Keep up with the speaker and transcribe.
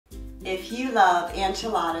If you love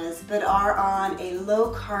enchiladas but are on a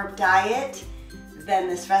low-carb diet, then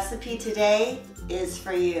this recipe today is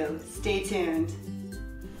for you. Stay tuned.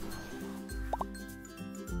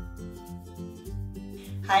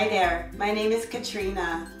 Hi there, my name is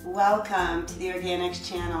Katrina. Welcome to the Organixx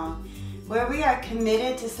channel, where we are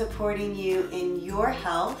committed to supporting you in your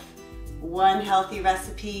health, one healthy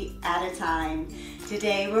recipe at a time.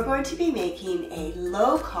 Today we're going to be making a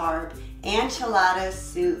low-carb enchilada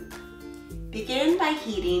soup. Begin by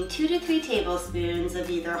heating 2 to 3 tablespoons of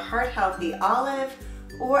either heart-healthy olive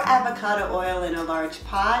or avocado oil in a large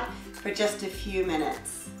pot for just a few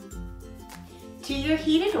minutes. To your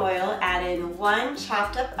heated oil, add in 1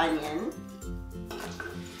 chopped up onion,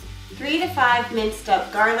 3 to 5 minced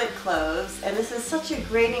up garlic cloves, and this is such a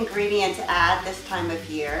great ingredient to add this time of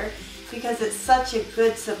year because it's such a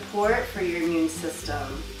good support for your immune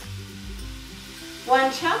system.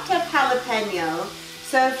 1 chopped up jalapeno.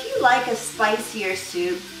 So if you like a spicier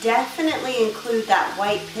soup, definitely include that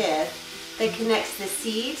white pith that connects the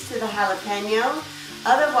seeds to the jalapeno.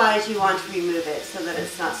 Otherwise, you want to remove it so that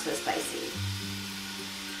it's not so spicy.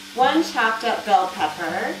 1 chopped up bell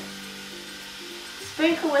pepper.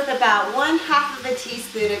 Sprinkle with about 1/2 of a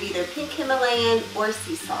teaspoon of either pink Himalayan or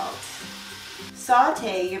sea salt.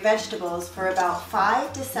 Saute your vegetables for about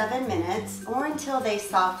 5 to 7 minutes or until they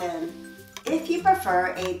soften. If you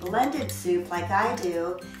prefer a blended soup like I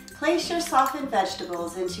do, place your softened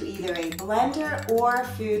vegetables into either a blender or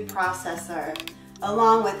food processor,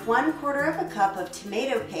 along with 1/4 of a cup of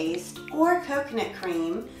tomato paste or coconut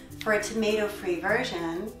cream for a tomato-free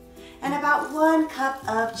version, and about 1 cup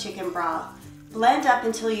of chicken broth. Blend up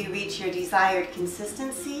until you reach your desired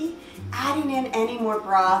consistency, adding in any more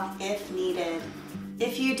broth if needed.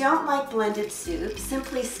 If you don't like blended soup,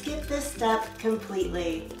 simply skip this step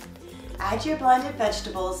completely. Add your blended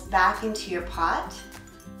vegetables back into your pot,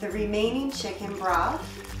 the remaining chicken broth,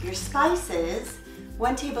 your spices,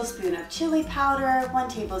 1 tablespoon of chili powder, 1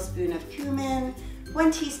 tablespoon of cumin,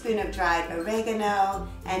 1 teaspoon of dried oregano,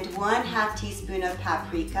 and 1/2 teaspoon of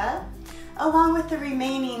paprika, along with the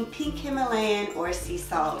remaining pink Himalayan or sea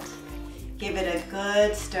salt. Give it a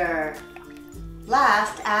good stir.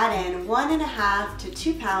 Last, add in 1.5 to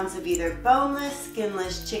 2 pounds of either boneless,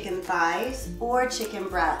 skinless chicken thighs or chicken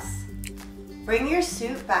breasts. Bring your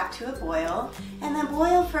soup back to a boil and then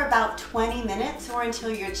boil for about 20 minutes or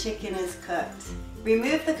until your chicken is cooked.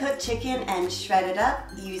 Remove the cooked chicken and shred it up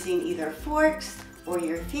using either forks or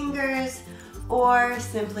your fingers or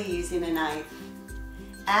simply using a knife.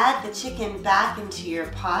 Add the chicken back into your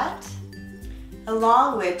pot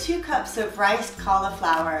along with 2 cups of riced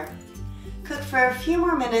cauliflower. Cook for a few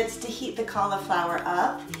more minutes to heat the cauliflower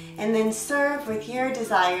up and then serve with your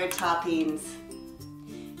desired toppings.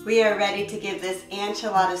 We are ready to give this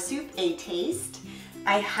enchilada soup a taste.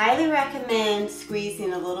 I highly recommend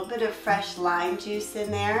squeezing a little bit of fresh lime juice in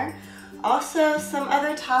there. Also, some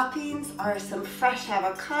other toppings are some fresh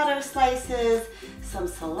avocado slices, some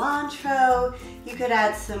cilantro. You could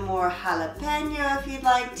add some more jalapeño if you'd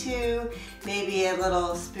like to, maybe a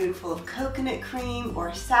little spoonful of coconut cream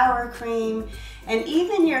or sour cream, and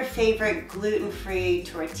even your favorite gluten-free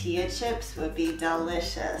tortilla chips would be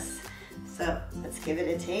delicious. So let's give it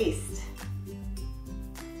a taste.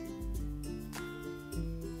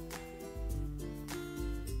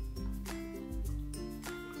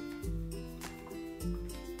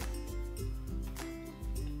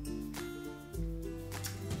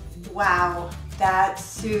 Wow, that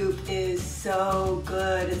soup is so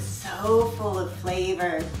good. It's so full of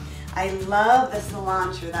flavor. I love the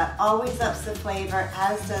cilantro. That always ups the flavor,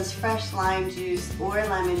 as does fresh lime juice or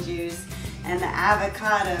lemon juice. And the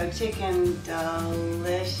avocado chicken,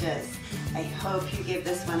 delicious. I hope you give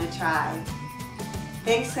this one a try.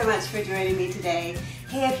 Thanks so much for joining me today.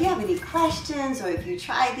 Hey, if you have any questions or if you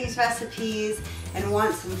tried these recipes and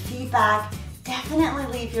want some feedback, definitely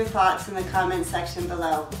leave your thoughts in the comment section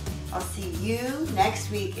below. I'll see you next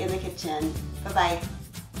week in the kitchen. Bye-bye.